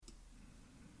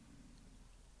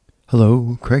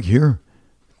Hello, Craig here.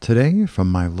 Today,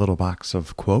 from my little box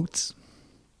of quotes,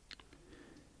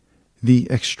 the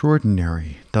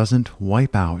extraordinary doesn't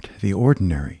wipe out the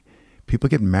ordinary. People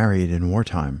get married in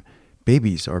wartime.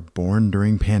 Babies are born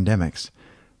during pandemics.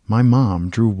 My mom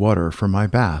drew water from my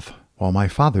bath while my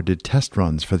father did test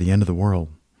runs for the end of the world.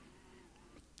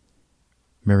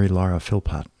 Mary Laura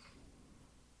Philpott.